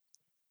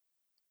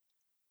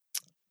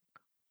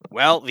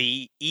Well,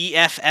 the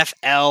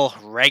EFFL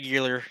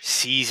regular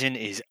season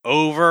is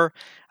over.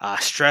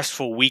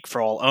 Stressful week for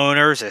all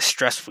owners, a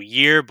stressful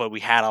year, but we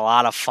had a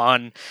lot of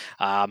fun.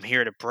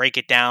 Here to break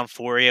it down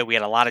for you. We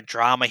had a lot of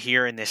drama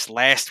here in this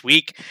last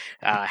week.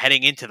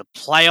 Heading into the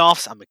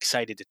playoffs, I'm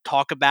excited to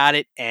talk about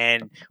it,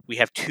 and we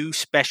have two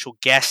special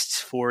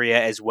guests for you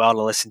as well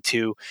to listen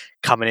to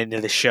coming into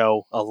the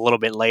show a little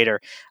bit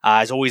later.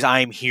 As always,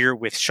 I am here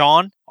with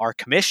Sean, our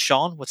commish.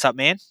 Sean, what's up,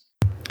 man?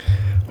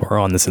 We're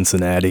on to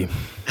Cincinnati.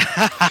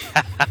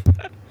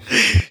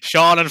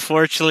 Sean,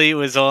 unfortunately,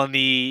 was on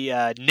the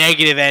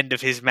negative end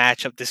of his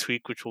matchup this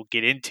week, which we'll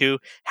get into.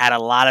 Had a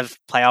lot of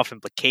playoff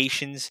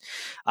implications.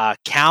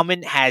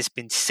 Kalman has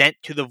been sent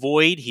to the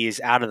void. He is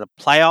out of the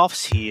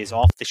playoffs. He is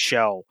off the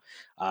show.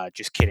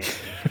 Just kidding.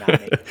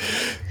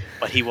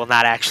 But he will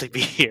not actually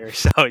be here.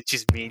 So it's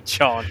just me and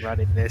Sean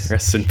running this.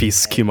 Rest in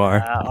peace, Kumar.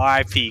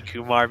 RIP,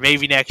 Kumar.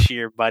 Maybe next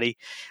year, buddy.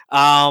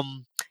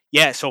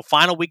 Yeah, so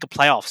final week of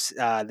playoffs.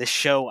 This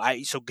show,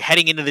 so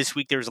heading into this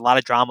week, there was a lot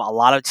of drama. A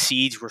lot of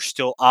seeds were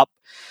still up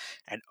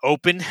and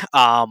open.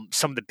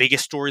 Some of the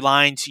biggest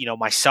storylines,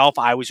 myself,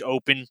 I was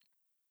open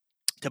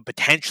to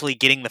potentially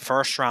getting the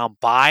first round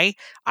bye.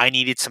 I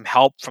needed some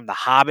help from the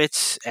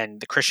Hobbits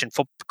and the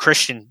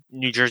Christian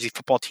New Jersey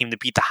football team to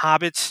beat the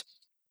Hobbits.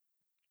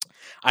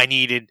 I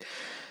needed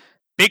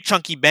Big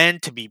Chunky Ben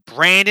to be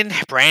Brandon,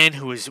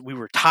 who we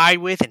were tied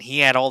with, and he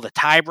had all the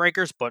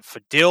tiebreakers. But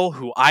Fadil,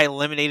 who I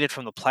eliminated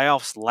from the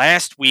playoffs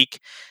last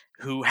week,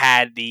 who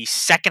had the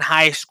second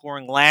highest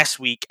scoring last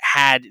week,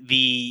 had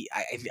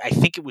I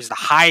think it was the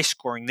highest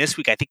scoring this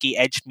week. I think he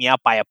edged me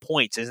out by a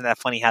point. So isn't that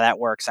funny how that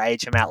works? I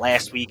edged him out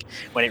last week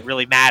when it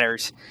really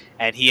matters,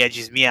 and he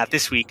edges me out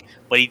this week.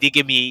 But he did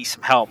give me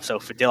some help. So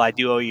Fadil, I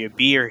do owe you a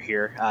beer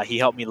here. He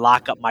helped me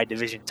lock up my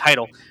division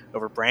title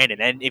over Brandon.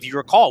 And if you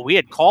recall, we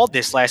had called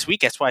this last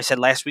week. That's why I said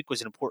last week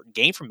was an important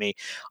game for me.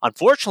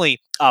 Unfortunately,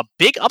 a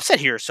big upset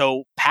here.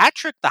 So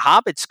Patrick, the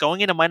Hobbits,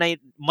 going into Monday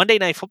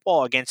Night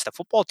Football against the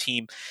football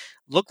team,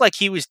 looked like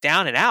he was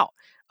down and out.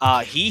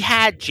 He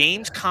had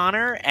James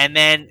Conner, and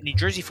then New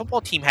Jersey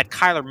football team had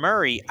Kyler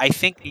Murray. I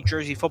think New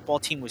Jersey football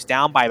team was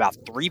down by about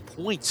 3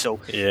 points. So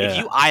if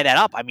you eye that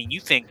up, I mean, you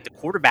think the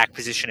quarterback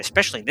position,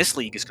 especially in this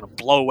league, is going to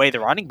blow away the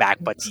running back,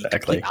 but the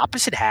complete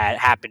opposite had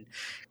happened.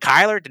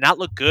 Kyler did not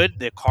look good.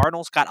 The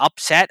Cardinals got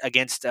upset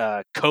against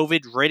a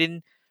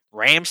COVID-ridden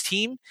Rams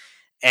team,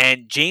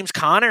 and James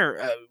Conner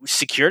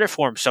secured it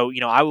for him. So,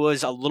 I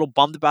was a little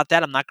bummed about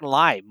that. I'm not going to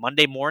lie.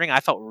 Monday morning,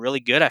 I felt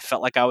really good. I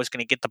felt like I was going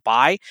to get the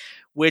bye,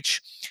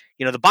 which,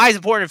 the bye is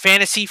important in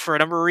fantasy for a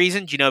number of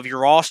reasons. If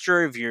your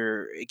roster,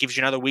 it gives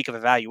you another week of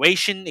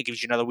evaluation. It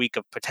gives you another week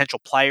of potential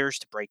players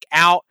to break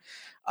out.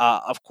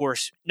 Of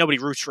course, nobody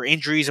roots for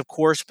injuries, of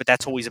course, but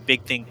that's always a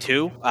big thing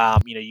too.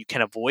 You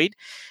can avoid.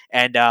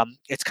 And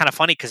it's kind of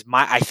funny because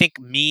I think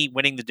me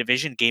winning the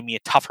division gave me a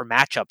tougher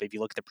matchup if you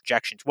look at the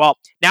projections. Well,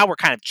 now we're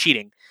kind of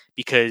cheating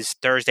because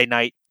Thursday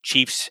night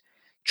Chiefs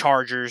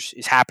Chargers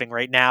is happening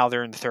right now.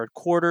 They're in the third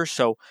quarter,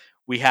 so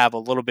we have a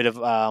little bit of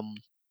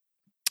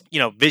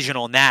vision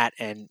on that,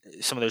 and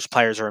some of those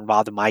players are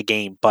involved in my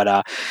game.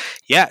 But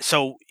yeah,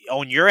 so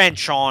on your end,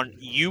 Sean,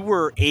 you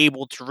were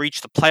able to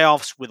reach the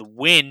playoffs with a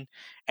win,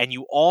 and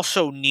you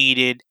also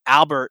needed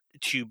Albert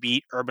to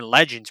beat Urban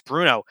Legends,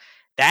 Bruno.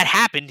 That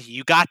happened.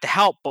 You got the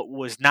help, but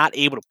was not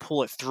able to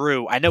pull it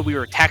through. I know we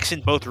were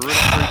texting, both rooting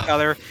for each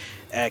other.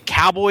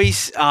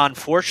 Cowboys,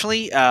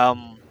 unfortunately,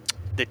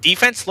 the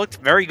defense looked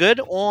very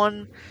good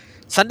on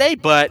Sunday,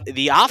 but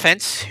the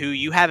offense, who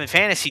you have in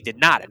fantasy, did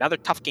not. Another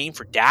tough game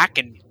for Dak,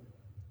 and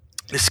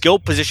the skill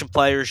position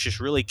players just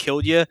really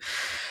killed you.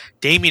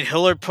 Damian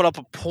Hillard put up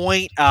a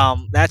point.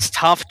 That's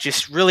tough.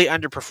 Just really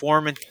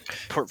underperforming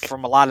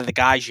from a lot of the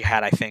guys you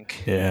had, I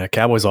think. Yeah,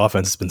 Cowboys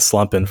offense has been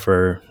slumping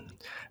for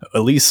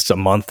at least a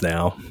month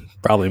now,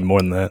 probably more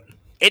than that.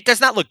 It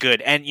does not look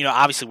good. And,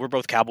 obviously we're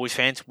both Cowboys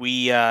fans.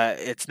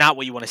 It's not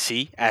what you want to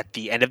see at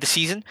the end of the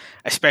season,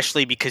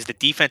 especially because the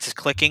defense is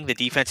clicking. The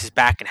defense is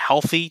back and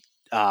healthy.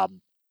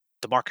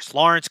 DeMarcus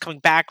Lawrence coming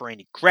back,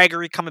 Randy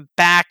Gregory coming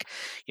back.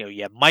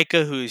 You have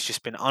Micah, who's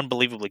just been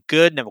unbelievably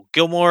good. Neville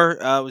Gilmore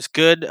was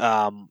good.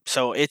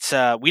 So it's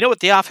we know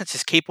what the offense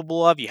is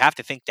capable of. You have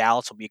to think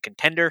Dallas will be a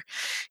contender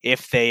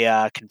if they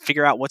can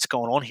figure out what's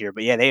going on here.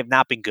 But yeah, they have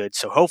not been good.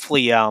 So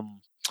hopefully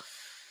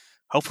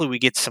we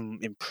get some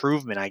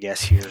improvement, I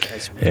guess, here.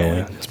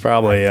 It's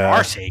probably for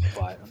our sake.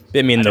 But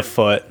the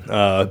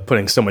foot,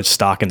 putting so much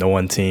stock into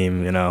one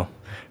team.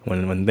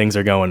 When things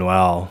are going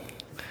well,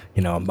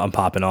 I'm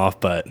popping off,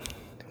 but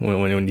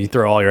when you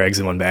throw all your eggs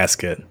in one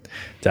basket,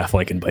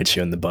 definitely can bite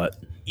you in the butt.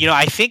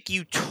 I think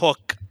you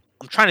took,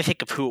 I'm trying to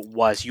think of who it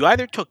was. You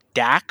either took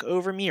Dak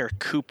over me or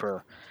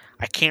Cooper.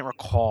 I can't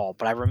recall,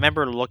 but I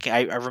remember looking,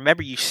 I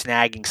remember you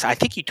snagging. So I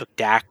think you took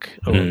Dak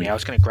over me. I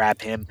was going to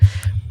grab him.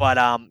 But,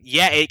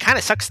 yeah, it kind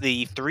of sucks.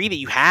 The three that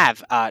you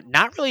have,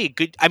 not really a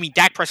good,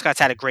 Dak Prescott's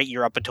had a great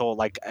year up until,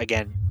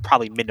 again,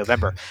 probably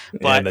mid-November.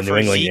 But the New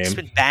England Zeke's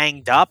game been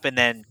banged up, and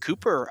then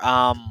Cooper,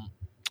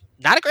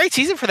 not a great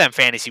season for them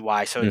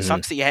fantasy-wise, so it Mhm.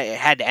 sucks that it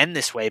had to end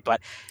this way.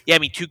 But, yeah, I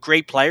mean, two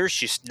great players,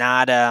 just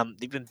not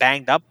they've been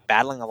banged up,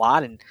 battling a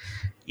lot, and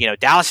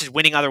Dallas is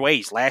winning other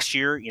ways. Last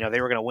year,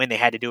 they were going to win. They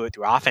had to do it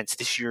through offense.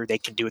 This year, they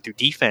can do it through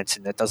defense,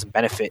 and that doesn't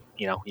benefit,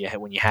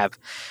 when you have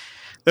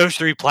those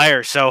three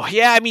players. So,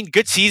 yeah, I mean,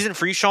 good season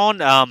for you, Sean.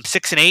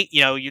 6-8,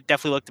 you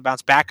definitely look to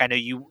bounce back. I know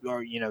you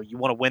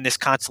want to win this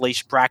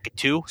consolation bracket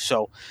too.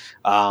 So,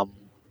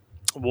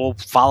 we'll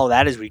follow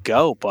that as we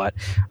go. But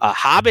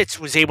Hobbits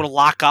was able to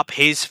lock up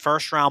his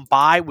first round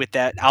bye with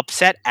that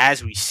upset,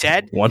 as we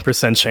said.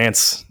 1%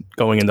 chance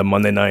going into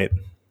Monday night.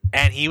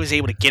 And he was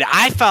able to get it.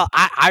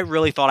 I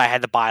really thought I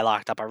had the bye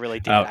locked up. I really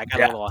did. I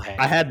got a little ahead.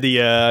 I had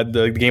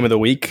the game of the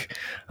week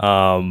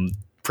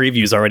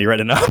previews already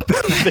written up,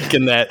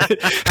 thinking that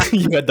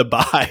you had the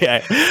bye.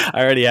 I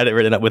already had it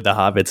written up with the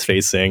Hobbits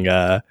facing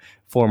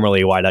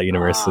formerly Whiteout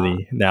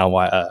University, now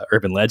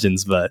Urban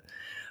Legends. But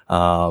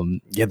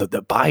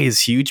the bye is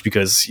huge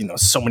because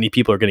so many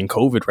people are getting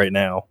COVID right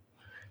now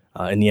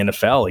in the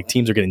NFL. Like,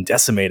 teams are getting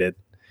decimated,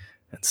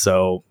 and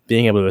so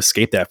being able to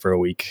escape that for a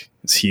week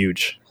is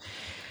huge.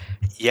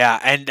 Yeah,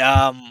 and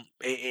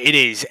it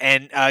is.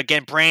 And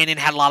again, Brandon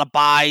had a lot of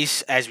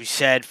buys. As we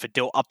said,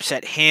 Fadil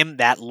upset him.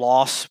 That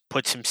loss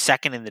puts him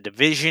second in the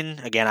division.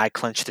 Again, I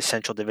clinched the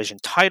Central Division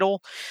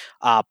title.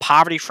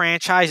 Poverty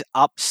Franchise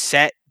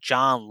upset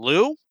John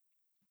Liu.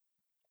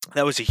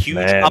 That was a huge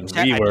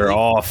upset. We were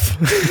off.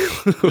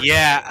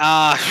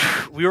 Yeah,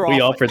 we were off.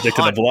 We all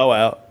predicted a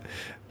blowout,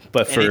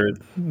 but for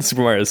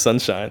Super Mario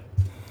Sunshine.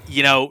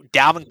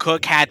 Dalvin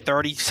Cook had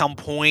 30-some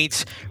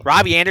points.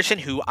 Robbie Anderson,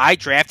 who I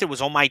drafted, was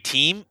on my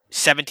team,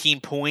 17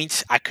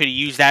 points. I could have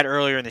used that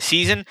earlier in the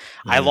season.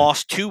 I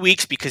lost 2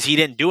 weeks because he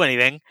didn't do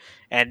anything.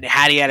 And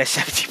had he had a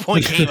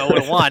 17-point game, I would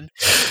have won.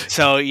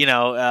 So,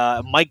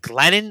 Mike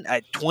Glennon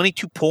at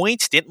 22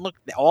 points didn't look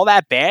all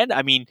that bad.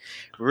 I mean,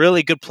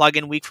 really good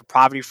plug-in week for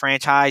Poverty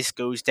Franchise.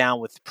 Goes down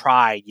with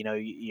pride.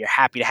 You're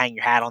happy to hang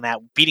your hat on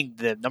that, beating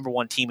the number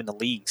one team in the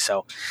league.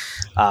 So,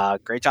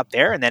 great job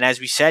there. And then, as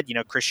we said,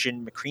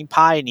 Christian McCream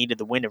Pie needed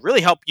the win to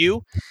really help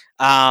you.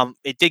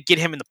 It did get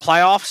him in the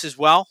playoffs as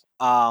well.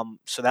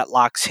 So that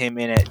locks him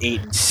in at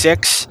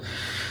 8-6.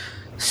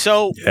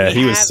 So yeah,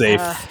 he was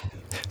safe.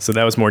 So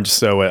that was more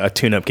just a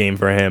tune-up game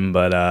for him,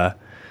 but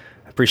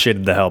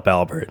appreciated the help,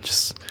 Albert.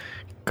 Just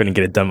couldn't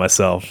get it done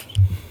myself.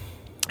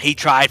 He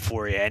tried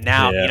for you, and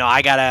now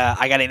I got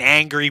an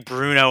angry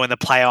Bruno in the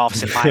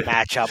playoffs in my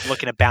matchup,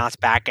 looking to bounce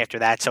back after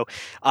that. So,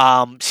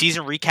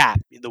 season recap: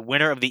 the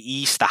winner of the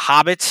East, the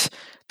Hobbits;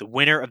 the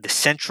winner of the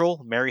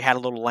Central, Mary Had a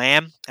Little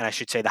Lamb, and I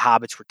should say the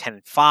Hobbits were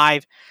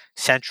 10-5,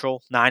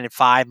 Central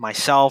 9-5,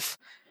 myself,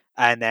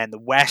 and then the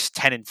West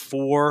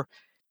 10-4.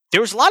 There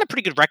was a lot of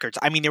pretty good records.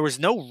 I mean, there was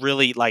no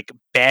really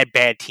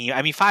bad team.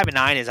 I mean,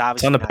 5-9 is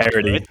obviously on the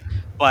parity. Good,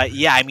 but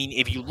yeah, I mean,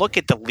 if you look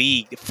at the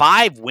league,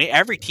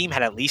 every team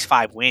had at least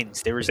 5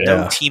 wins. There was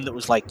no team that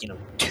was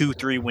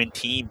 2-3 win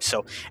team.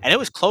 So, and it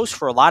was close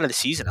for a lot of the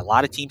season. A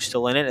lot of teams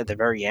still in it at the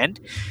very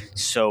end.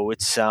 So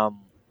it's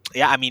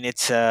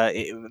it's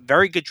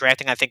very good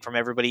drafting, I think, from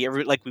everybody.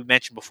 Like we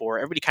mentioned before,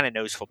 everybody kind of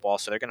knows football,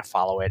 so they're going to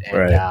follow it. And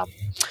right.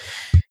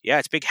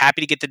 It's big.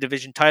 Happy to get the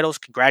division titles.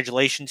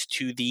 Congratulations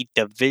to the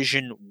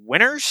division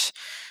winners.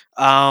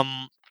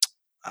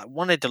 I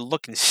wanted to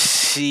look and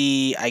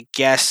see, I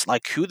guess,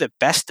 who the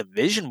best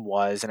division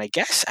was.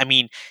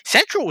 And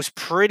Central was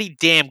pretty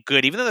damn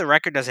good, even though the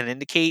record doesn't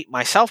indicate.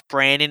 Myself,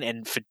 Brandon,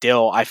 and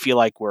Fadil, I feel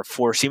like we're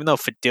forced, even though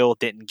Fadil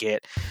didn't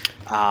get,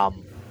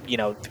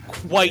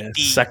 quite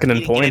the second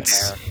in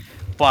points.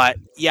 But,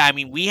 yeah, I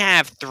mean, we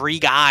have 3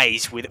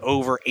 guys with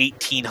over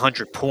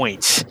 1,800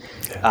 points.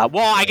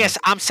 I guess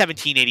I'm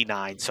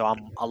 1,789, so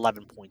I'm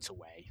 11 points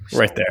away. So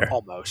right there.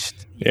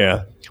 Almost.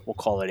 Yeah. We'll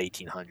call it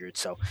 1,800.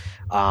 So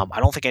I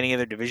don't think any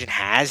other division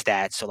has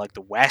that. So,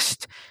 the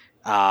West,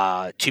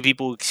 2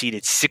 people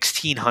exceeded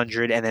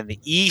 1,600. And then the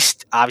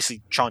East,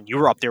 obviously, Sean, you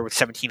were up there with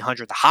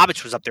 1,700. The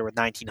Hobbits was up there with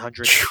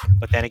 1,900.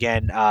 But then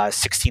again,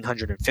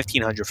 1,600 and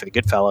 1,500 for the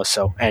Goodfellas.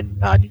 So, and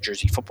New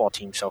Jersey football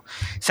team. So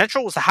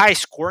Central was the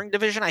highest scoring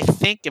division, I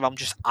think, if I'm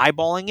just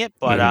eyeballing it.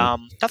 But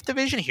tough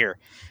division here.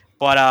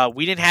 But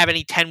we didn't have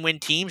any 10-win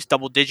teams,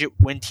 double-digit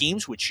win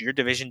teams, which your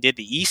division did.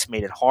 The East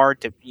made it hard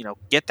to,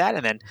 get that.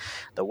 And then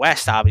the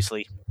West,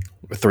 obviously.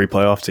 With 3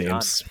 playoff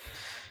teams.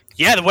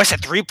 Yeah, the West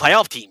had 3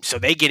 playoff teams, so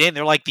they get in.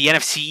 They're like the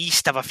NFC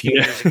East of a few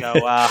years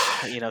ago,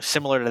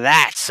 similar to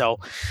that. So,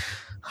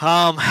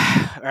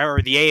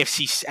 or the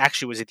AFC,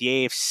 actually, was it the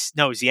AFC?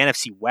 No, it was the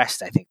NFC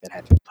West, I think, that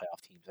had 3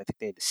 playoff teams. I think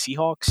they had the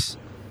Seahawks.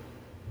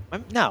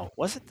 No,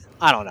 was it?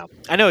 I don't know.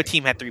 I know a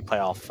team had 3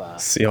 playoff.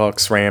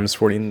 Seahawks, Rams,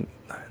 14.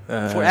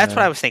 That's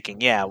what I was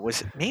thinking. Yeah,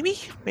 was it maybe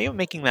I'm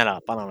making that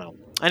up. I don't know.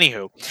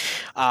 Anywho,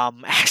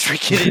 as we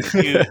get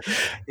into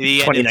the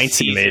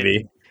 2019,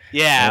 maybe.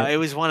 Yeah, it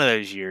was one of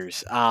those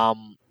years.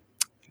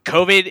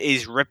 COVID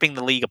is ripping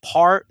the league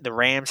apart. The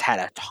Rams had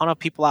a ton of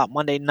people out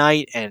Monday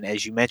night, and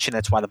as you mentioned,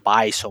 that's why the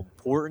bye is so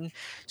important.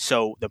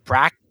 So the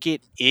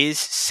bracket is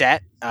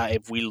set.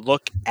 If we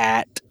look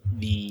at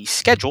the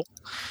schedule,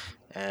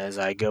 as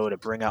I go to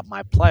bring up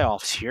my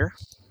playoffs here,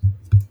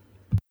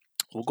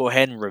 we'll go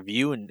ahead and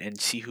review and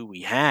see who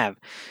we have.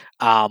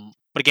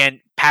 But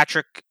again,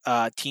 Patrick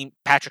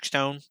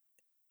Stone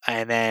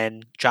and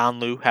then John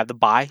Liu have the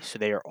bye, so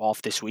they are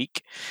off this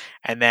week.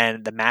 And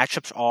then the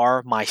matchups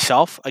are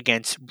myself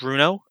against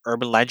Bruno,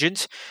 Urban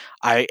Legends.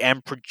 I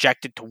am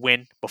projected to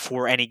win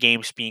before any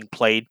games being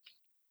played.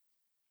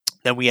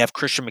 Then we have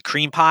Christian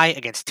McCream Pie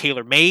against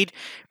Taylor Made.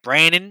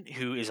 Brandon,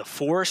 who is a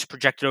force,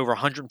 projected over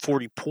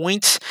 140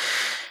 points.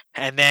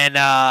 And then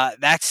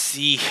that's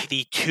the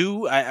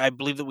two I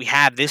believe that we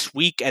have this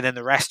week, and then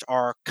the rest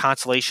are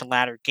consolation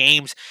ladder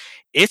games.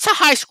 It's a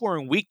high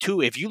scoring week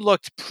too. If you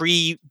looked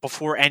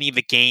before any of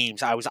the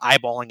games, I was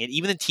eyeballing it.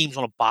 Even the teams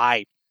on a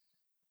bye,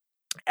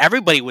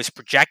 everybody was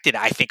projected,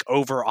 I think,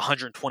 over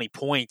 120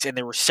 points, and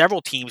there were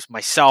several teams.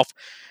 Myself,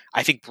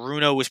 I think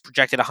Bruno was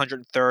projected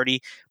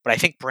 130, but I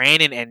think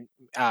Brandon and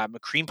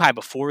McCream Pie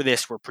before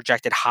this were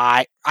projected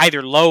high,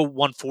 either low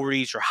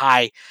 140s or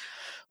high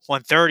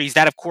 130s.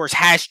 That, of course,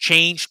 has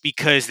changed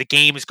because the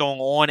game is going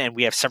on and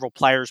we have several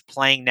players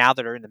playing now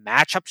that are in the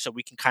matchup. So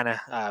we can kind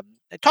of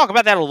talk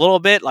about that a little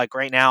bit. Like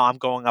right now, I'm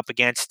going up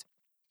against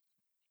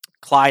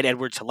Clyde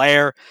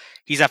Edwards-Hilaire.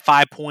 He's at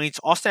 5 points.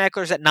 Austin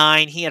Eckler's at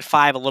 9. He had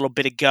 5 a little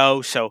bit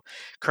ago. So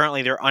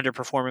currently they're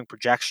underperforming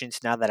projections.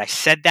 Now that I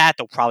said that,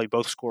 they'll probably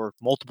both score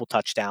multiple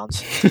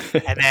touchdowns.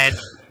 And then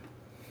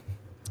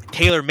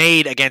Taylor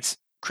Made against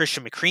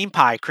Christian McCream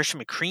Pie. Christian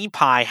McCream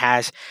Pie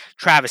has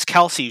Travis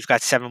Kelce, who's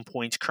got 7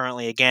 points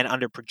currently, again,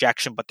 under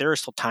projection, but there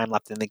is still time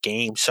left in the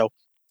game. So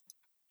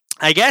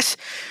I guess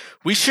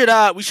we should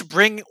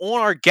bring on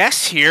our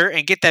guests here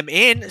and get them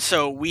in.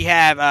 So we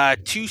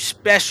have 2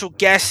 special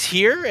guests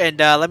here, and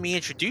let me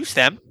introduce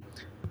them.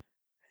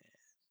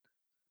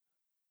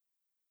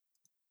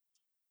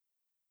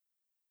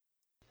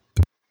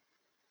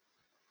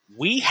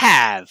 We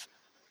have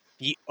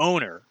the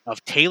owner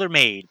of Taylor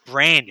Made,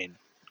 Brandon,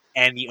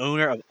 and the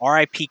owner of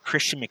RIP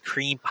Christian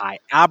McCream Pie,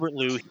 Albert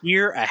Liu,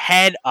 here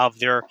ahead of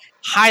their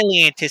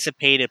highly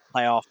anticipated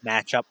playoff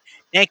matchup.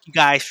 Thank you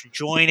guys for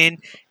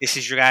joining. This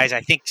is your guys, I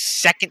think,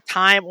 second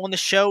time on the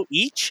show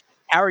each.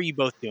 How are you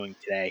both doing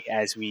today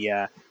as we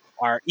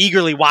are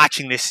eagerly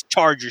watching this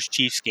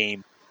Chargers-Chiefs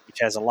game, which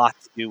has a lot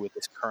to do with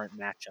this current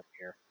matchup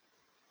here?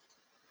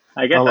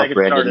 I guess I get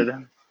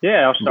started.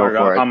 Yeah, I'll start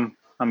off.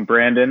 I'm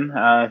Brandon,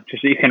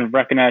 just so you can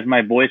recognize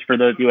my voice for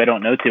those of you I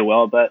don't know too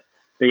well, but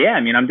yeah,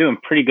 I mean, I'm doing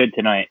pretty good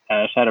tonight.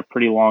 I just had a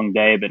pretty long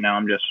day, but now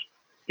I'm just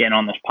getting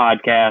on this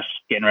podcast,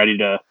 getting ready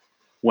to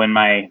win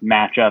my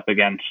matchup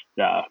against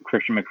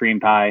Christian McCream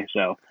Pie.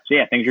 So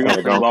yeah, things are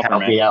going pretty well for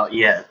me.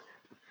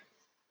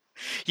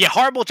 Yeah,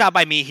 horrible job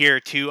by me here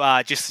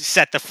to just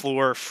set the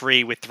floor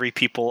free with 3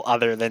 people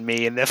other than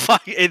me in the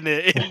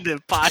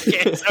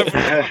podcast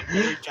over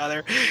each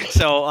other.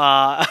 So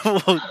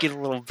we'll get a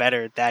little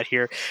better at that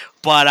here.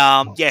 But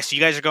so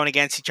you guys are going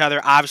against each other.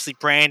 Obviously,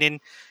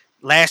 Brandon.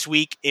 Last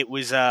week, it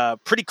was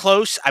pretty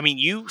close. I mean,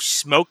 you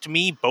smoked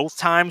me both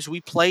times we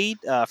played.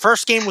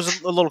 First game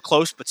was a little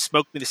close, but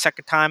smoked me the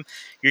second time.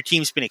 Your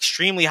team's been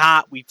extremely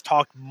hot. We've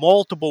talked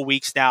multiple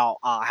weeks now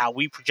how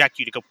we project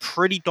you to go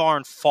pretty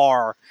darn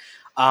far.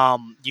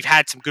 You've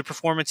had some good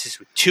performances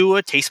with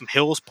Tua. Taysom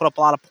Hill's put up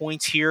a lot of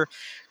points here.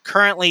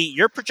 Currently,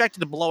 you're projected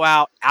to blow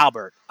out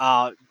Albert.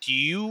 Do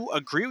you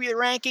agree with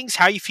your rankings?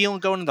 How are you feeling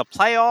going into the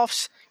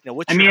playoffs?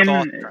 What's your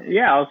thought?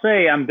 Yeah, I'll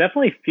say I'm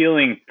definitely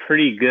feeling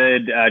pretty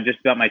good just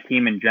about my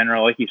team in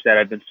general. Like you said,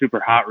 I've been super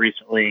hot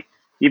recently.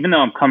 Even though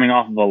I'm coming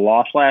off of a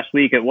loss last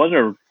week,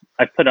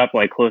 I put up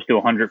like close to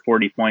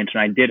 140 points,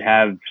 and I did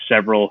have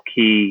several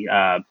key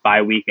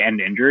bye week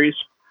end injuries,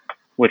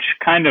 which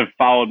kind of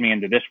followed me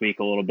into this week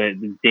a little bit.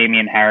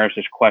 Damian Harris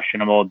is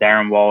questionable.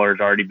 Darren Waller's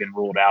already been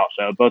ruled out,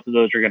 so both of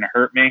those are going to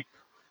hurt me.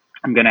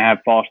 I'm going to have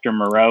Foster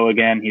Moreau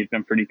again. He's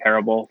been pretty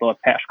terrible the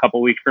past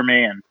couple weeks for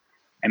me, and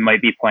I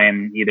might be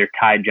playing either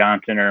Ty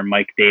Johnson or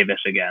Mike Davis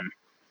again,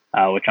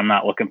 which I'm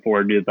not looking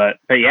forward to. But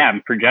yeah,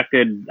 I'm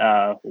projected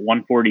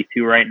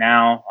 142 right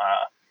now.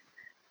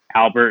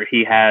 Albert,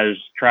 he has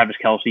Travis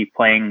Kelce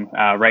playing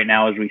right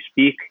now as we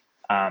speak.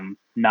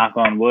 Knock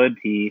on wood,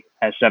 he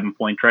has 7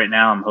 points right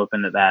now. I'm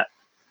hoping that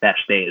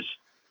stays.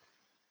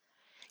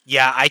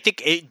 Yeah, I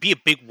think it'd be a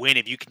big win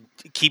if you can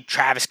keep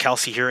Travis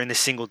Kelce here in the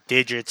single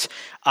digits.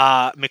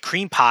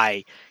 McCream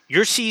Pie,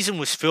 your season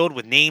was filled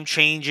with name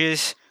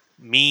changes,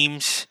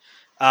 memes,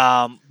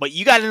 but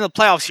you got into the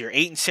playoffs here,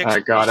 8-6. I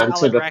got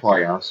into the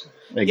playoffs.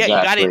 Exactly. Yeah,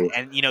 you got in,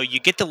 and you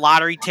get the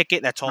lottery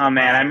ticket. That's all. Oh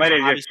man, I might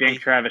have just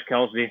jinxed Travis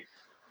Kelce.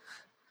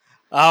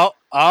 Oh!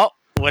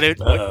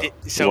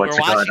 So we're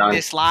watching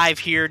this live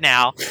here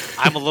now.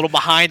 I'm a little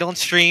behind on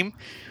stream.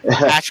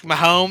 Patrick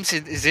Mahomes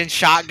is in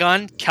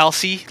shotgun.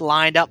 Kelce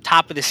lined up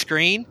top of the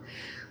screen.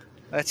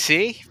 Let's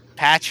see.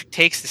 Patrick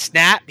takes the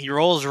snap. He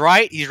rolls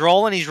right. He's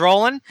rolling. He's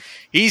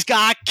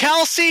got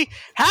Kelce.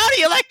 How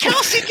do you let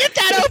Kelce get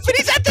that open?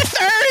 He's at the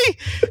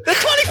 30, the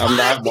 25. I'm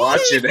not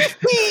watching it.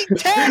 15,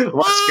 10,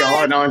 What's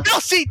going on?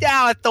 Kelce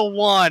down at the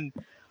 1.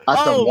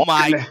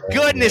 My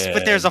goodness,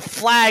 but there's a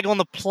flag on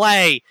the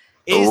play.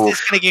 Is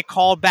this going to get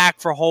called back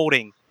for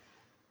holding?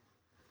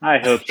 I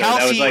hope so.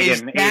 That was like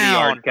an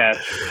 80-yard catch.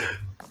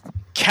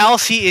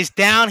 Kelsey is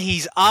down.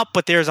 He's up,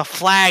 but there's a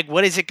flag.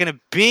 What is it going to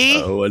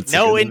be?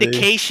 No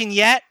indication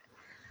yet.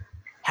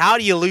 How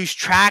do you lose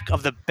track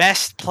of the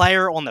best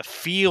player on the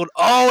field?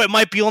 Oh, it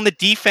might be on the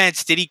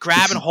defense. Did he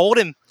grab and hold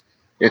him?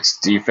 It's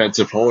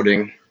defensive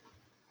holding.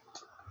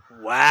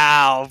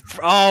 Wow.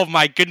 Oh,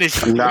 my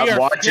goodness. I'm not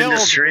watching the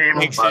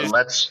stream, but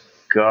let's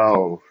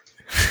go.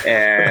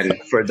 And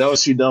for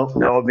those who don't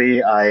know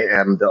me, I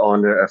am the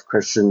owner of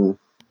Christian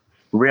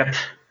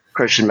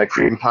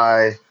McCream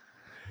Pie,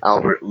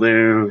 Albert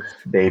Lou,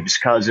 Babe's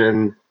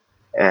cousin.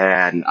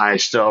 And I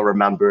still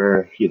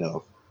remember,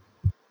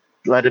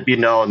 let it be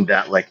known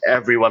that like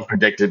everyone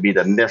predicted me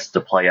to miss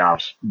the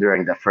playoffs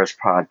during the first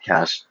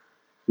podcast.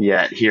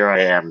 Yet here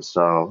I am.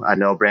 So I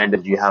know,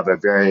 Brandon, you have a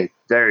very,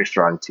 very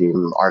strong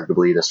team,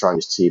 arguably the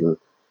strongest team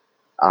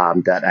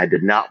that I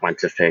did not want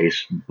to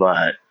face.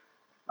 But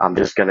I'm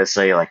just going to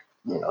say,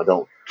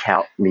 don't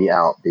count me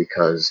out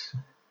because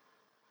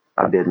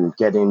I've been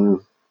getting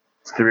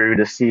through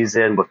the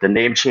season with the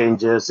name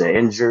changes, the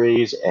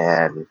injuries,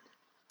 and,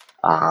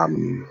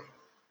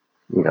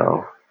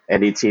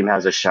 any team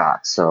has a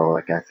shot. So,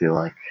 I feel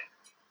like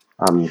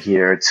I'm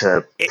here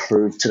to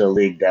prove to the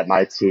league that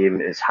my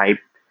team is hype.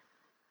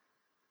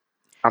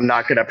 I'm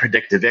not going to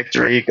predict a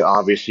victory.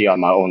 Obviously,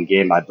 on my own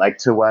game, I'd like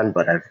to win,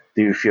 but I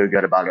do feel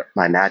good about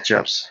my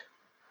matchups.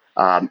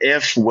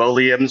 If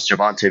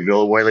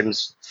Javonte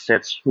Williams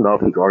sits,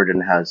 Melvin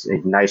Gordon has a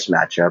nice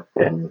matchup,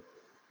 and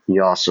he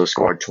also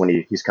scored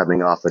 20. He's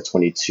coming off a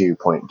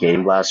 22-point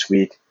game last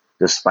week,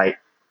 despite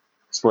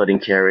splitting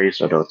carries,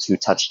 although 2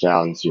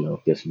 touchdowns,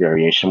 there's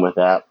variation with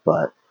that.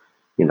 But,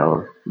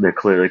 they're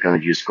clearly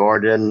going to use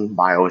Gordon,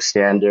 Miles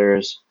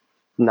Sanders.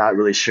 Not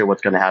really sure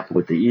what's going to happen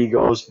with the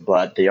Eagles,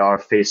 but they are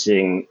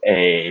facing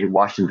a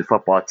Washington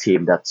football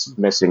team that's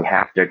missing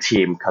half their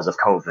team because of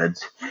COVID,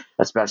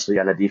 especially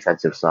on the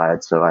defensive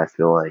side. So I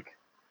feel like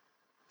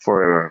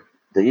for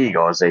the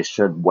Eagles, they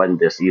should win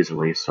this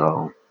easily.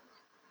 So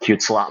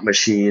cute slot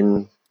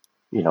machine,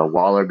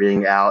 Waller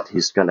being out,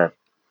 he's going to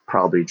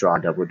probably draw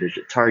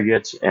double-digit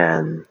targets,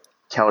 and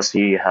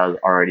Kelsey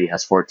already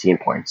has 14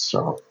 points,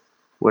 so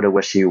would have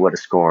wished he would have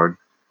scored.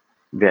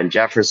 Van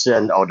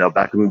Jefferson, although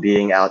Beckham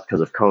being out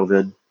because of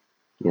COVID,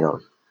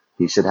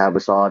 he should have a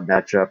solid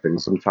matchup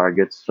and some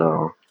targets.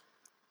 So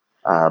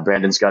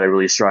Brandon's got a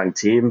really strong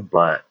team,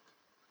 but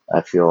I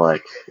feel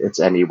like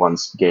it's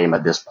anyone's game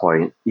at this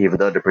point. Even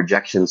though the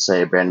projections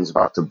say Brandon's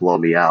about to blow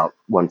me out,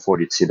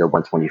 142 to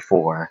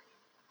 124,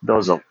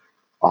 those don't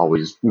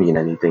always mean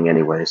anything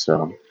anyway.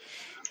 So.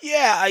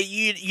 Yeah,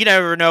 you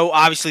never know.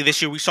 Obviously,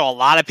 this year we saw a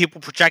lot of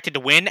people projected to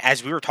win,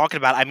 as we were talking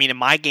about. I mean, in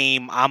my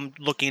game, I'm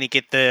looking to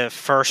get the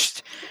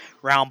first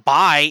round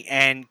bye,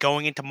 and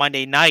going into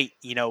Monday night,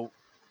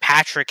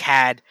 Patrick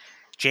had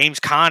James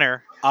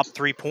Conner up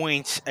 3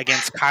 points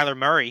against Kyler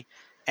Murray,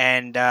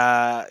 and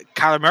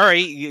Kyler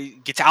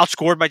Murray gets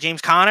outscored by James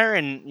Conner,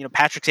 and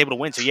Patrick's able to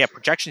win. So yeah,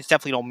 projections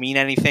definitely don't mean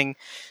anything.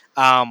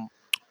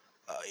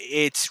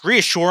 It's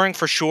reassuring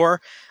for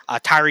sure.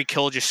 Tyreek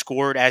Hill just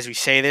scored as we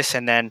say this,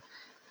 and then.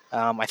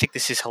 I think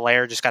this is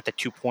Hilaire, just got the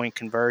 2-point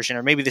conversion,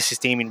 or maybe this is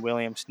Damian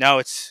Williams. No,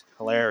 it's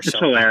Hilaire. It's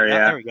Hilaire,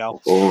 yeah. There we go.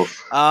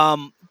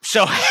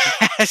 So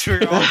as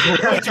we're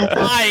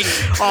flying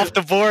off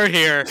the board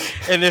here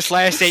in this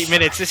last 8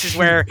 minutes, this is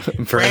where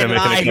Brandon and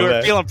I, who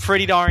are feeling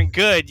pretty darn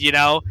good,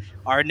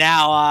 are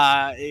now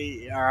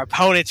our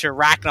opponents are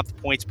racking up the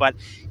points. But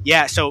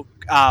yeah, so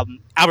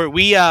Albert,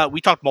 we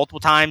talked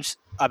multiple times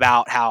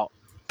about how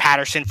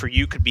Patterson for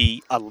you could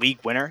be a league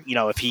winner.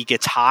 If he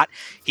gets hot,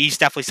 he's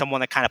definitely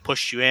someone that kind of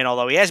pushed you in.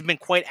 Although he hasn't been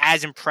quite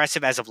as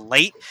impressive as of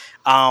late,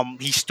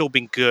 he's still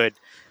been good.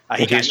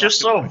 He's just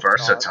so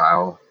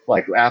versatile.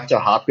 Like after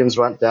Hopkins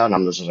went down,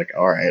 I'm just like,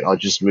 all right, I'll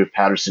just move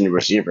Patterson to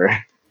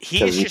receiver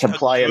because he can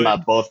play him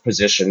at both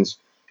positions.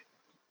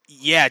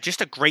 Yeah,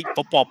 just a great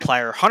football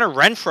player. Hunter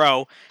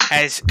Renfrow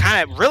has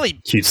kind of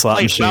really played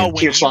well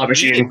when slot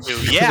machine.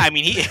 Yeah, I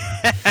mean,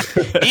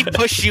 he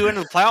pushed you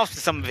into the playoffs in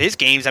some of his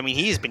games. I mean,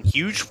 he has been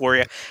huge for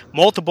you.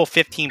 Multiple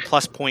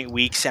 15-plus point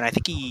weeks, and I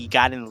think he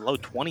got in the low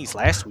 20s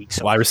last week.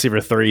 So wide receiver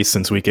 3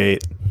 since week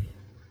 8.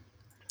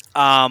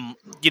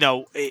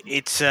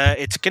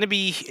 It's gonna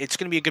be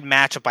a good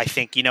matchup. I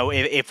think.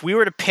 If we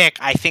were to pick,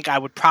 I think I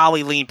would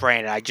probably lean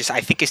Brandon. I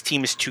think his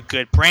team is too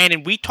good.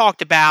 Brandon, we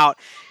talked about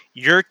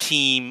your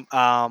team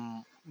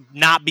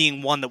not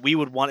being one that I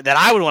would want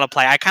to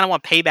play. I kind of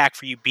want payback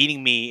for you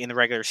beating me in the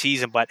regular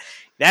season, but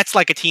that's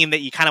like a team that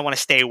you kind of want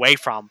to stay away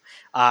from.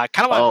 Kind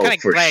of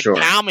glad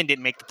Kalman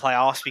didn't make the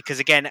playoffs because,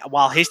 again,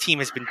 while his team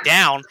has been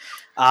down,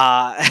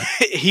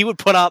 he would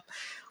put up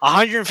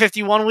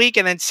 151 week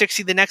and then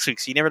 60 the next week.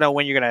 So you never know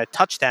when you're going to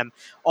touch them.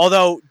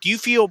 Although, do you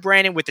feel,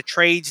 Brandon, with the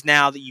trades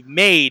now that you've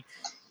made,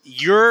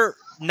 you're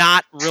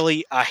not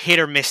really a hit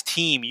or miss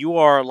team? You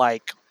are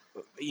like,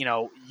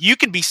 you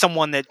can be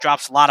someone that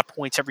drops a lot of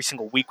points every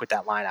single week with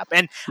that lineup.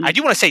 And I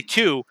do want to say,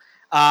 too,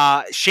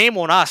 shame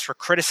on us for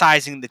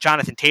criticizing the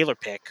Jonathan Taylor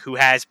pick, who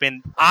has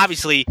been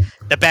obviously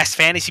the best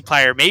fantasy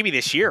player maybe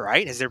this year,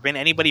 right? Has there been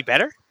anybody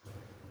better?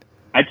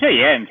 I'd say,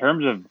 yeah, in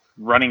terms of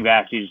running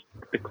backs, he's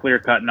the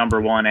clear-cut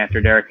number one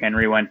after Derrick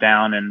Henry went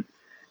down. And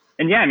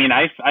yeah, I mean,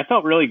 I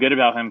felt really good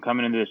about him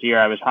coming into this year.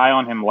 I was high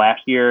on him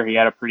last year. He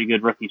had a pretty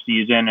good rookie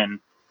season. And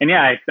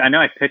yeah, I know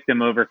I picked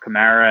him over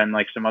Kamara and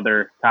like some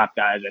other top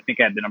guys. I think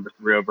I had the number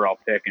 3 overall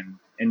pick.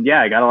 And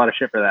yeah, I got a lot of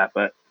shit for that.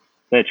 But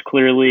it's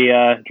clearly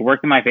it's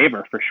worked in my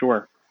favor for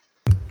sure.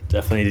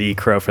 Definitely the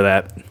Crow for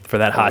that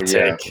hot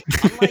take.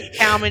 Unlike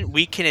Kalman,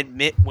 we can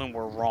admit when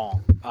we're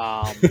wrong.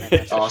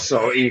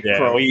 Also,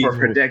 Crow for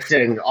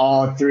predicting.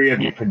 All 3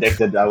 of you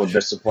predicted that would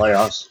miss the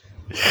playoffs.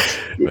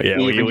 Yeah,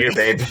 we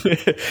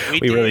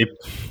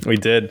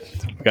did.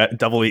 We got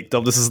double.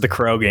 This is the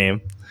Crow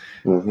game.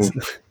 Mm-hmm.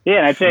 Yeah,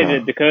 and I'd say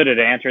that Dakota,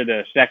 to answer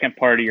the second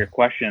part of your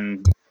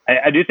question,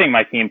 I do think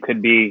my team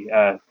could be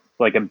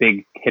like a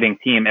big hitting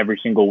team every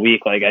single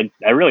week. Like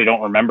I really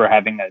don't remember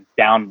having a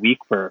down week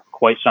for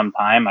quite some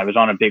time. I was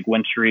on a big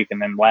win streak,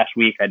 and then last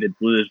week I did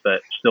lose,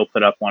 but still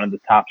put up one of the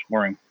top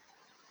scoring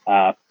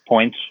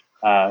points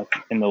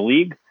in the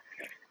league.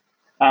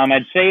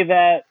 I'd say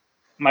that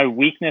my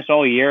weakness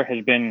all year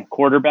has been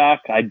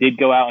quarterback. I did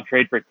go out and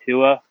trade for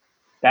Tua.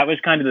 That was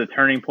kind of the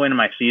turning point of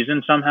my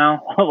season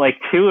somehow. Like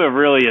Tua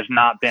really has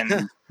not been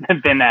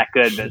that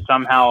good, but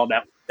somehow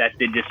that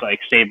did just like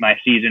save my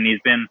season. He's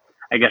been,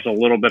 I guess, a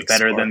little bit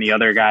better than the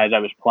other guys I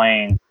was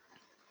playing.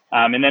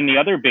 And then the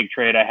other big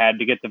trade I had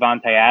to get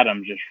Devontae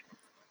Adams.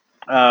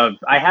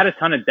 I had a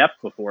ton of depth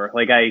before.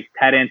 Like I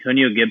had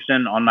Antonio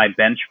Gibson on my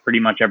bench pretty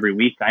much every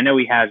week. I know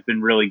he has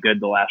been really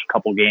good the last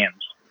couple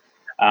games.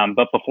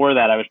 But before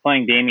that, I was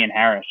playing Damian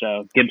Harris.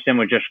 So Gibson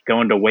was just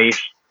going to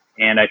waste.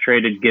 And I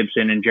traded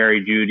Gibson and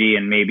Jerry Jeudy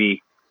and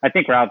maybe, I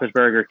think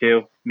Roethlisberger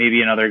too,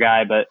 maybe another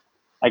guy. But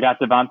I got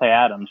Devontae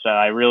Adams. So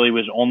I really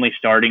was only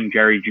starting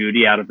Jerry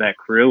Jeudy out of that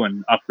crew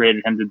and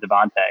upgraded him to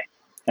Devontae.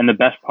 And the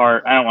best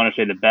part, I don't want to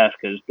say the best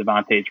because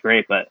Devontae's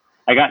great, but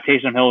I got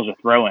Taysom Hill as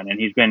a throw-in, and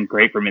he's been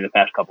great for me the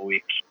past couple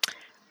weeks.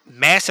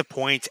 Massive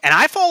points, and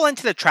I fall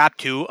into the trap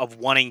too of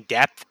wanting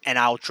depth, and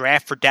I'll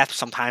draft for depth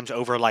sometimes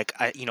over like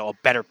a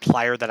better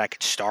player that I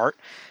could start,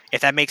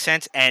 if that makes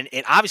sense. And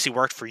it obviously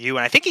worked for you,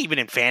 and I think even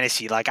in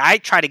fantasy, like I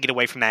try to get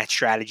away from that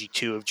strategy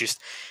too of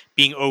just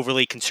being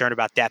overly concerned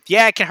about depth.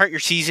 Yeah, it can hurt your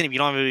season if you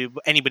don't have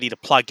anybody to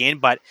plug in,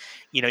 but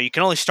you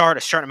can only start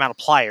a certain amount of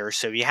players.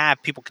 So if you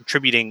have people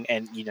contributing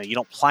and you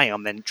don't play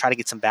them, then try to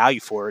get some value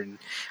for it. And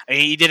I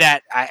mean, you did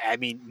that. I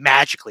mean,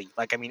 magically.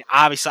 Like, I mean,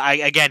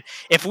 obviously, again,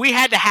 if we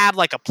had to have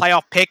like a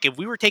playoff pick, if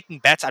we were taking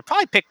bets, I'd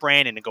probably pick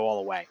Brandon to go all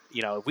the way.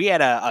 If we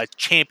had a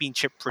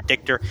championship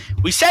predictor,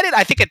 we said it.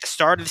 I think at the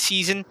start of the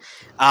season,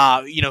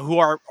 who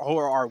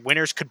our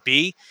winners could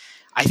be.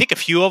 I think a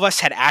few of us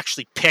had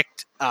actually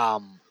picked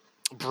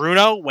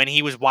Bruno when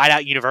he was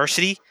Wideout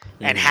University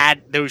and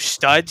had those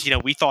studs.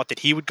 We thought that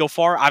he would go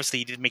far. Obviously,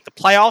 he didn't make the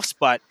playoffs,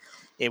 but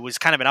it was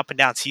kind of an up and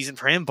down season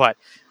for him. But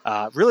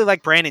really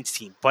like Brandon's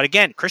team. But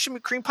again, Christian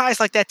McCream Pie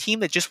is like that team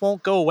that just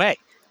won't go away.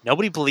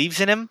 Nobody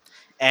believes in him,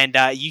 and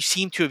you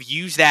seem to have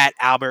used that,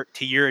 Albert,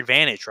 to your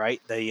advantage,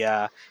 right?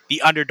 The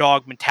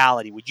underdog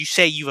mentality. Would you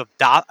say you've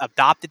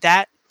adopted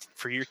that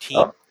for your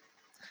team?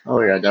 Oh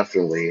yeah,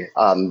 definitely.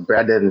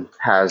 Brandon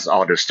has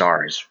all the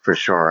stars for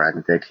sure. I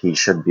think he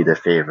should be the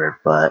favorite,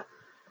 but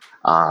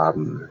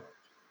everyone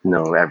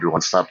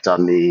slept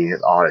on me.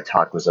 All the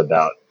talk was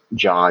about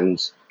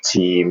John's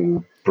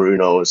team,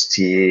 Bruno's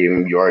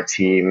team, your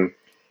team,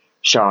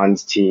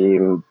 Sean's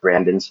team,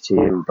 Brandon's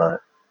team.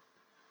 But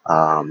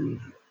I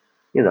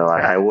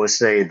will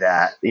say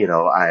that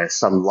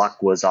some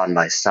luck was on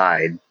my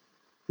side.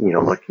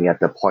 Looking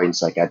at the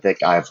points, like I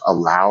think I've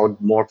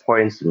allowed more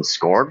points and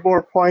scored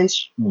more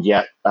points,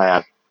 yet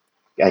I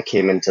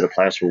came into the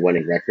playoffs with a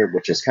winning record,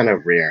 which is kind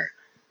of rare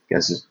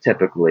because it's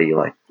typically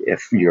like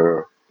if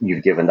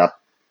you've given up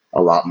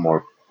a lot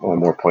more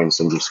points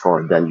than you've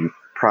scored, then you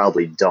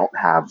probably don't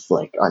have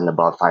like an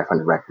above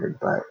 500 record.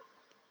 But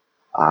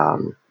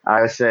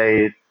I would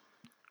say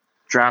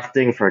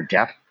drafting for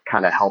depth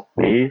kind of helped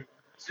me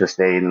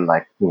sustain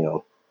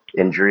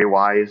injury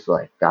wise.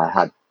 Like I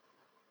had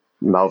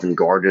Melvin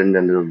Gordon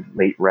in the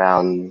late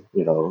round,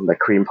 the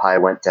Cream Pie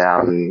went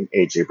down,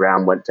 AJ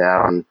Brown went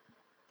down,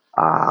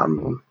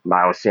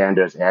 Miles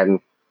Sanders and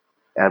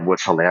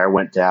Edwards Hilaire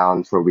went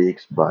down for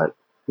weeks, but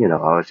I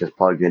was just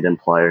plugging in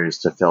players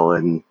to fill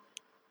in.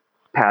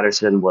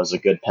 Patterson was a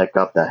good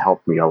pickup that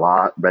helped me a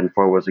lot.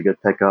 Renfro was a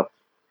good pickup,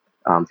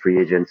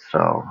 free agent.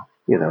 So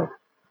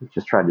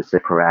just trying to stay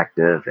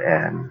proactive,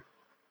 and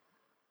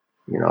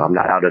I'm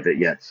not out of it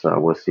yet, so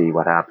we'll see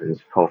what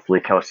happens. Hopefully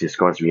Kelsey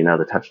scores me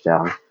another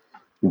touchdown.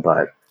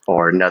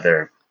 Or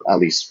another at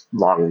least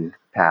long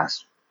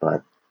pass,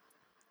 but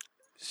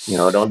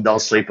don't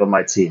sleep on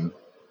my team.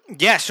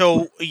 Yeah,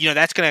 so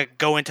that's gonna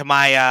go into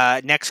my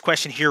next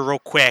question here real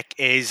quick.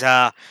 Is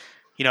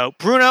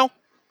Bruno?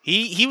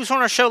 He was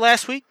on our show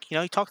last week.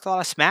 He talked a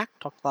lot of smack.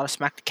 To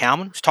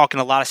Kalman. Was talking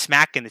a lot of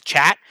smack in the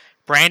chat.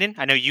 Brandon,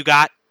 I know you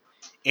got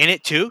in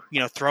it too.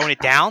 Throwing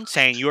it down,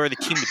 saying you are the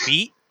team to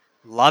beat.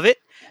 Love it.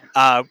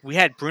 We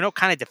had Bruno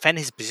kind of defend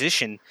his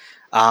position,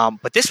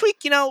 but this week,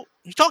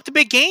 he talked a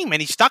big game, and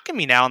he's stuck in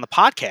me now on the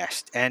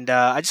podcast. And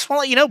I just want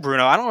to let you know,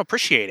 Bruno, I don't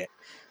appreciate it.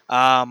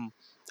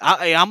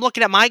 I'm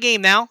looking at my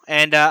game now,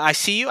 and I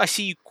see you. I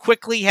see you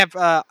quickly have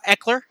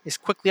Eckler is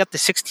quickly up to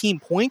 16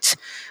 points.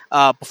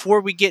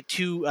 Before we get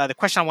to the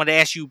question I wanted to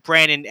ask you,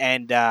 Brandon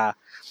and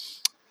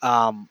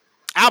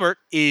Albert,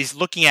 is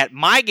looking at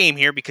my game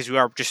here because we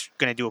are just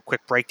going to do a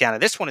quick breakdown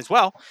of this one as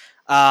well.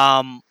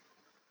 Do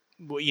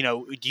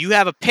you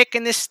have a pick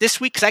in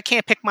this week? Because I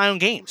can't pick my own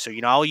game. So,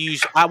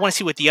 I want to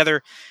see what the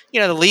other,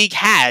 the league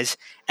has.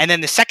 And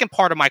then the second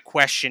part of my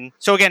question.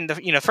 So again,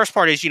 the first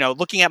part is,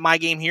 looking at my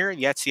game here.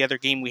 Yeah, it's the other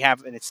game we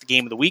have, and it's the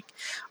game of the week.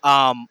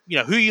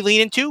 Who you lean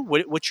into?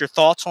 What's your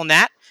thoughts on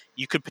that?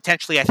 You could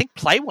potentially, I think,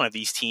 play one of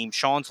these teams.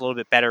 Sean's a little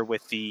bit better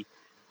with the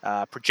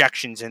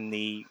projections and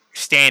the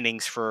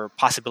standings for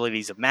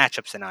possibilities of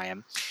matchups than I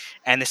am.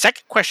 And the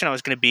second question I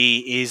was going to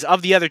be is,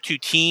 of the other two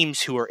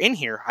teams who are in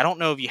here, I don't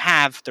know if you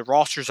have the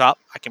rosters up.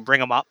 I can bring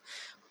them up.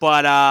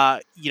 But,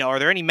 are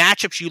there any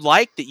matchups you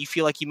like that you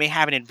feel like you may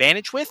have an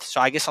advantage with? So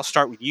I guess I'll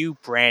start with you,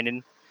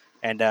 Brandon.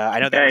 And I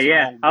know that was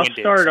I'll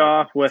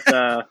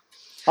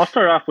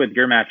start off with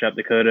your matchup,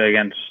 Dakota,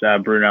 against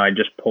Bruno. I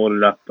just pulled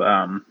it up.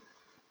 You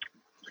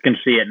can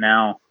see it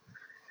now.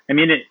 I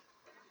mean,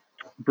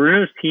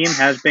 Bruno's team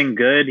has been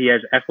good. He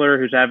has Eckler,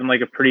 who's having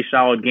like a pretty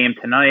solid game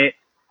tonight.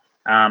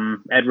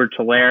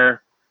 Edwards-Helaire,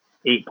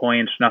 8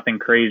 points, nothing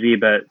crazy,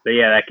 but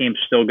yeah, that game's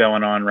still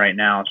going on right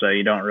now, so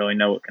you don't really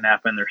know what can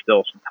happen. There's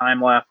still some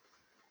time left.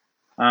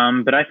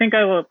 But I think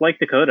I like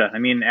Dakota. I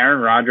mean,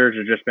 Aaron Rodgers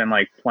has just been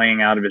like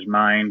playing out of his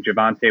mind.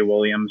 Javonte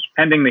Williams,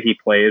 pending that he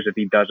plays. If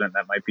he doesn't,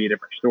 that might be a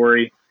different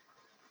story.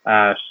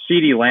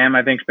 CeeDee Lamb,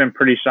 I think, has been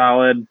pretty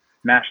solid.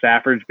 Matt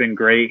Stafford's been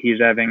great. He's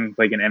having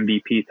like an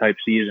MVP type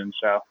season,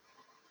 so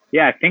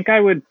yeah, I think I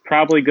would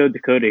probably go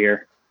Dakota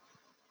here.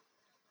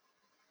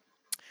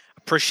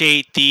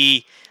 Appreciate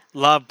the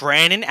love,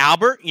 Brandon.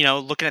 Albert,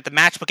 looking at the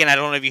matchup again, I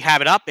don't know if you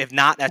have it up. If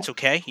not, that's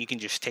okay. You can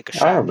just take a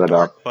shot. I have it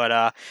up.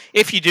 But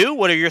if you do,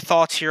 what are your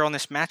thoughts here on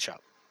this matchup?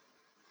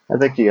 I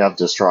think you have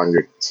the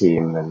stronger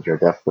team and you're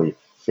definitely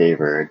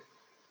favored.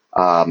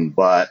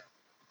 But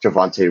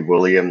Javonte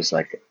Williams,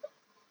 like,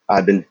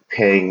 I've been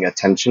paying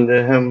attention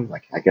to him.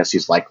 Like, I guess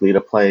he's likely to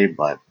play,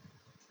 but,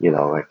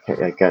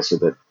 I guess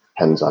it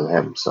depends on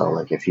him. So,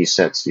 like, if he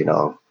sits,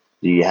 do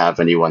you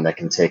have anyone that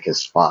can take his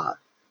spot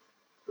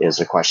is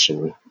a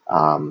question.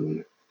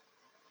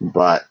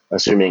 But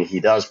assuming he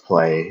does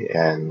play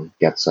and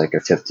gets like a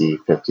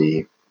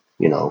 50-50,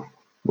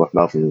 with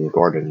Melvin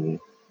Gordon,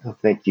 I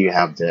think you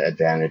have the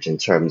advantage in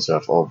terms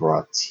of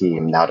overall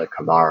team now that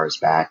Kamara is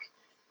back.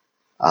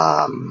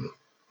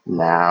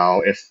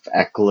 Now, if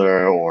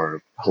Eckler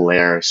or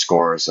Helaire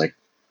scores, like,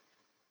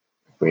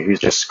 wait, who's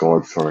just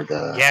scored for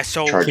the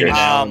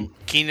Chargers?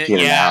 Keenan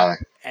Allen.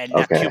 And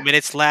 2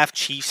 minutes left.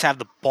 Chiefs have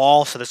the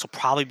ball, so this will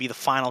probably be the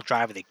final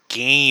drive of the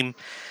game.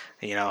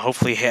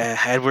 Hopefully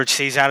Edwards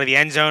stays out of the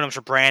end zone. I'm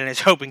sure Brandon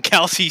is hoping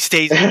Kelsey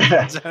stays in the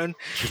end zone.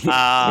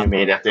 I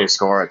mean, if they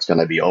score, it's going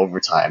to be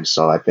overtime.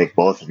 So I think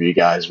both of you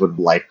guys would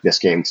like this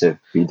game to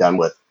be done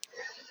with.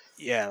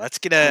 Yeah, let's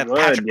get a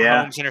Patrick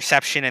Mahomes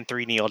interception and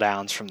 3 kneel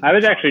downs from. I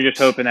was actually just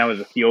hoping that was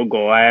a field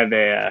goal. I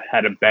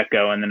had a bet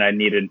go, and then I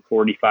needed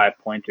 45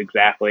 points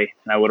exactly,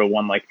 and I would have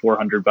won like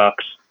 $400.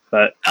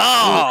 But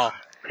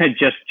it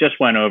just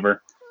went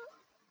over.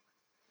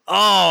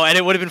 Oh, and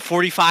it would have been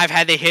 45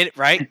 had they hit,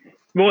 right?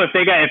 Well, if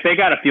they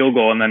got a field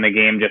goal and then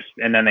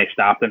they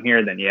stopped them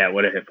here, then yeah, it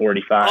would have hit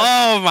 45.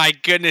 Oh my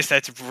goodness,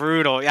 that's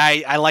brutal.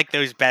 I like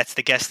those bets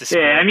to guess the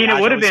score. Yeah, I mean, it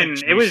would have been.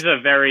 It was a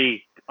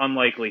very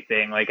unlikely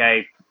thing. Like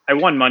I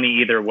won money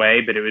either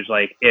way, but it was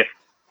like if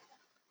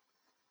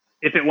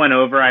it went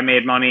over, I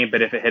made money,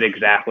 but if it hit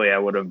exactly, I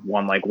would have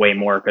won like way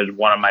more because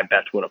one of my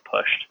bets would have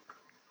pushed.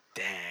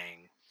 Dang.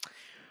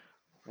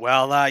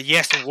 Well,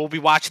 yes, we'll be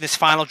watching this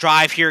final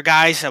drive here,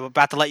 guys. I'm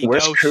about to let you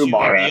Where's go.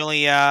 Kumar?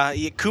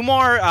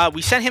 Kumar,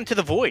 we sent him to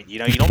the void. You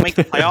don't make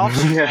the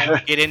playoffs. You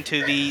get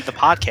into the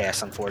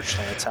podcast,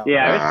 unfortunately. That's how.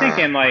 Yeah, I was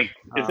thinking, like,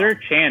 is there a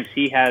chance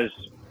he has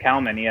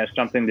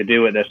something to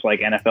do with this, like,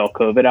 NFL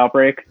COVID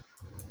outbreak?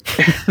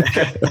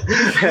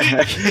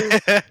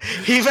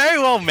 He very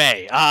well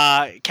may.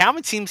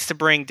 Kalman seems to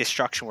bring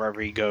destruction wherever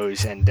he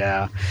goes, and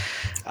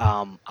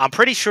I'm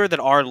pretty sure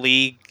that our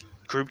league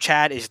group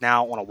chat is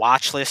now on a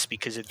watch list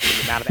because of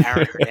the amount of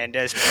Aaron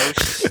Hernandez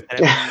posts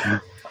that have been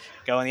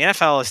going. The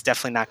NFL is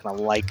definitely not going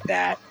to like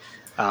that,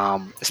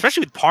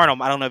 especially with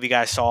Parnham. I don't know if you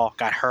guys saw,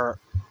 got hurt.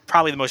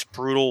 Probably the most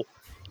brutal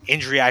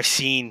injury I've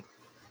seen.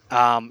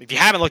 If you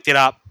haven't looked it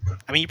up,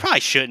 I mean, you probably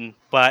shouldn't,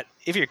 but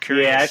if you're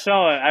curious. Yeah, I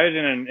saw it. I was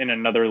in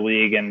another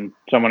league, and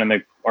someone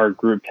in our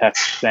group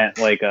text sent,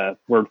 like,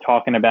 we're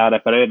talking about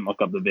it, but I didn't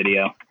look up the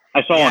video.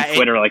 I saw on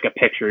Twitter, like, a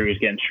picture he was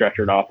getting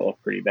stretchered off. It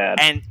looked pretty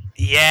bad. And,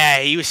 yeah,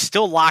 he was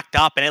still locked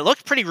up, and it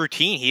looked pretty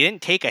routine. He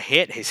didn't take a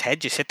hit. His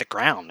head just hit the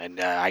ground, and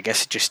I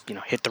guess it just,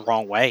 hit the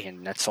wrong way,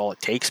 and that's all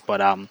it takes. But,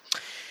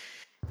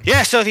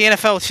 yeah, so the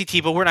NFL with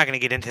CT, but we're not going to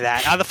get into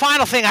that. The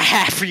final thing I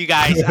have for you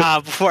guys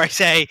before I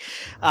say,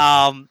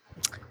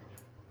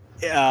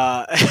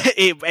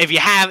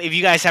 if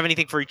you guys have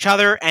anything for each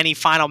other, any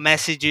final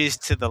messages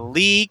to the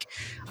league,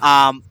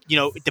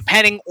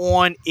 depending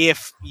on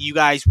if you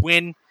guys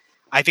win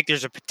I think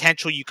there's a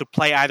potential you could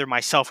play either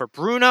myself or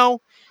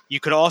Bruno. You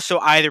could also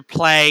either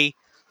play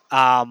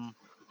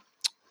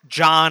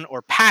John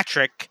or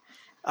Patrick.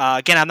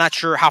 Again, I'm not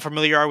sure how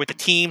familiar you are with the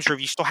teams or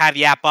if you still have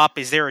the app up.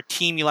 Is there a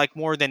team you like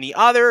more than the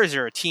other? Is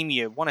there a team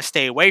you want to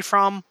stay away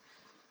from?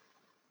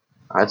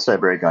 I'd say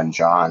break on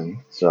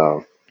John.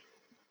 So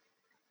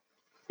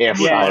if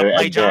Yeah, I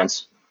play John?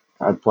 advance,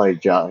 I'd play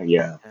John.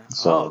 Yeah.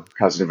 So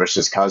cousin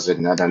versus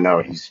cousin. I don't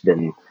know. He's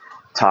been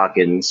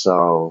talking,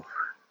 so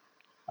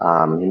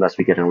he must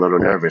be getting a little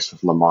nervous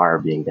with Lamar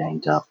being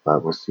banged up.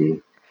 But we'll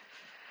see.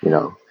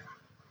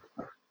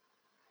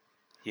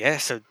 Yeah,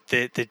 so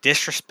the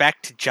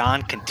disrespect to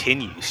John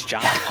continues.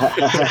 John,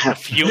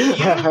 fuel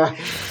you,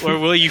 or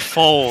will you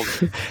fold?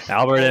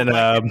 Albert and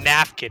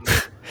napkin.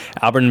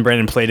 Albert and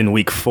Brandon played in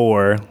week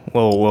 4.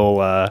 Little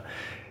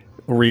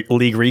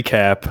league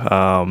recap.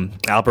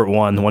 Albert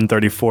won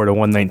 134 to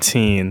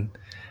 119.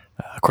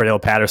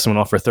 Cordell Patterson went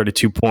off for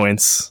 32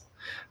 points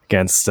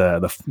against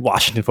the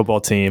Washington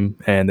football team,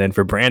 and then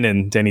for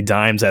Brandon, Danny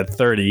Dimes had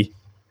 30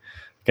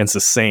 against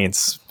the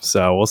Saints.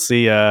 So we'll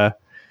see.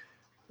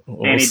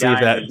 Danny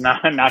Dimes is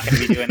not going to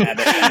be doing that.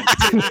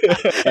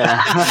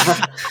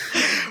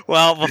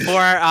 Well,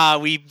 before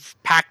we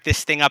pack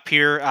this thing up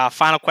here,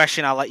 final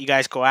question I'll let you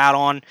guys go out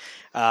on.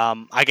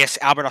 I guess,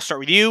 Albert, I'll start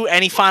with you.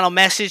 Any final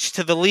message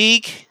to the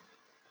league?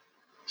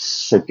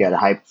 Should get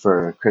hyped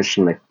for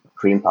Christian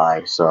McCream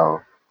Pie, so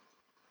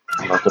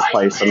I'm about to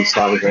play some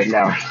songs right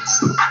now.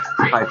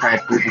 Hi,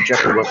 people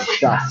jumping with the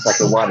shots like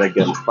a water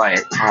gun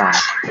fight.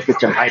 Get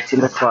some hypes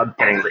in the club,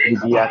 getting the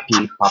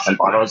VIP, popping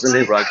bottles in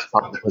the rugs,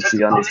 popping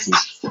pussy on the seat.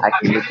 I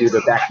can look through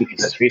the back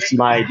because it's facing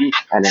my ID,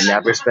 and I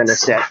never spend a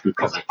cent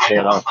because I pay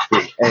it off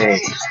free. Hey,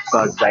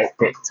 bugs right,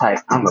 fit tight.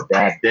 I'm a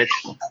bad bitch.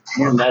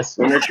 You mess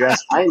in a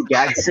dress. I ain't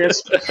gag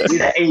sis. We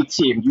the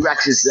A-team. You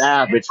actually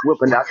savage.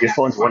 Whipping out your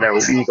phones whenever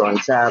we going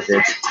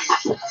savage.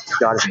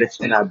 Got a bitch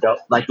and I don't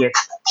like it.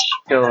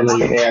 Feeling in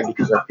your hair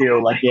because I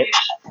feel like it.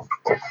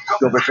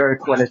 Go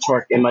berserk when it's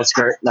short in my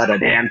skirt. Not a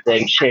damn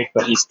thing shake,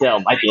 but he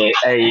still like it.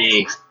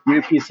 Hey,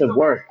 you piece of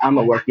work.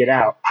 I'ma work it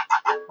out.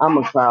 I'm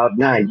a cloud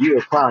 9. You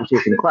a clown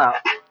chasing clout.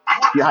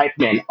 You hype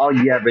man. All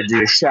you ever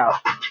do is shout.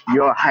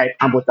 You're hype.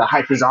 I'm what the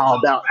hype is all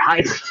about.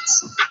 Hype.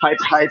 Hype,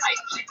 hype.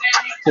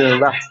 To the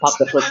left, pop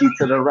the pussy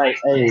to the right.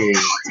 Hey,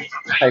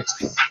 hype.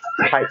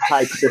 Hype,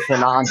 hype.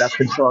 Sipping on that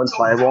control,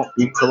 so I won't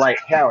be polite.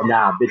 Hell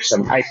nah, bitch,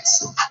 I'm hype.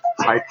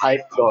 Hype,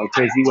 hype, going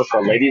crazy with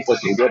the ladies,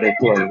 looking good and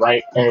feeling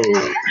right. Hey,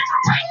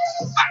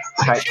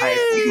 hype, hype,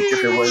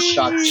 if it was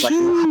shots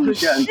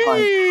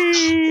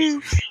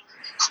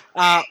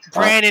like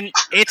Brandon,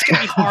 it's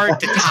gonna be hard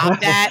to top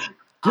that.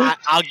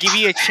 I'll give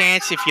you a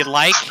chance if you'd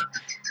like.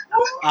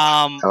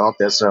 Oh,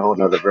 there's a whole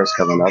nother verse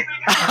coming up.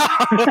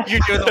 You're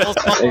doing the whole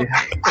song.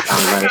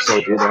 I'm gonna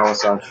say do the whole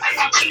song.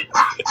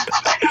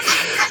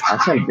 I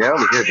can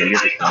barely hear the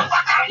music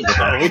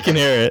though. We can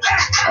hear it.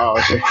 Oh,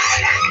 okay.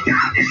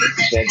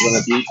 Said when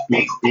a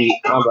beat,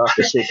 I'm about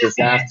to shake his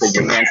ass to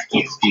your man's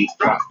feet.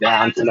 Drop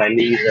down to my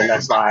knees and I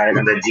slide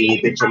under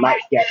D. Bitch, I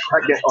might get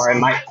pregnant or I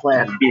might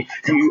plan B.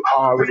 You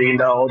already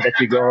know that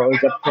your girl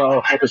is a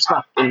pro. Hyper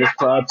spot in this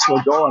club,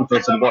 still going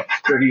for some more.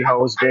 Dirty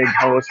hoes, big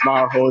hoes,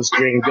 small hoes,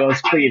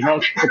 gringos, clean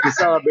hoes. It's a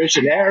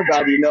celebration,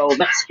 everybody know.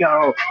 Let's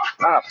go.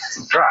 Up,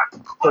 drop,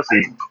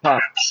 pussy,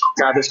 pop.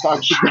 Got this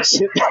fuck, shit, that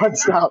shit, don't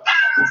stop.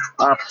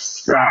 Up,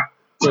 drop,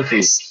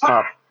 pussy,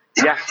 pop.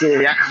 Yeah.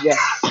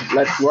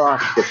 Let's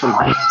rock. Get some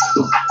hype.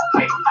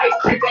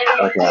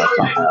 Okay,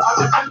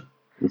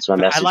 that's my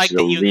message. I like to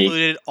that the you league.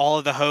 included all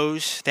of the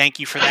hoes. Thank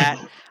you for that.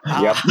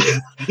 Yep.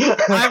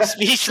 I'm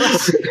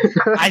speechless.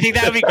 I think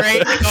that would be great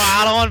to go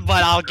out on,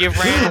 but I'll give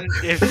Brandon,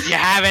 if you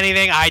have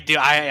anything, I do.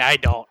 I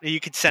don't. You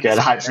can send Get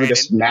it hype for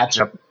this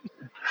matchup.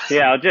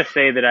 Yeah, I'll just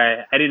say that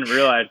I didn't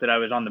realize that I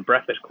was on the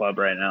Breakfast Club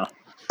right now.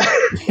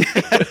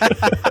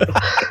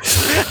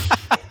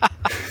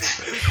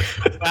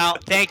 Well,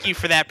 thank you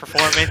for that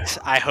performance.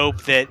 I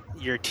hope that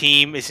your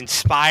team is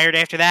inspired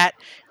after that.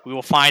 We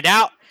will find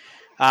out.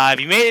 If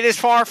you made it this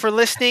far for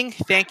listening,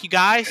 thank you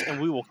guys, and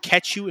we will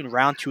catch you in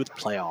round 2 of the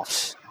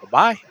playoffs.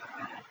 Bye-bye.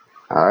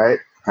 All right.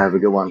 Have a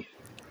good one.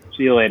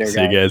 See you later,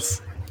 See you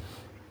guys.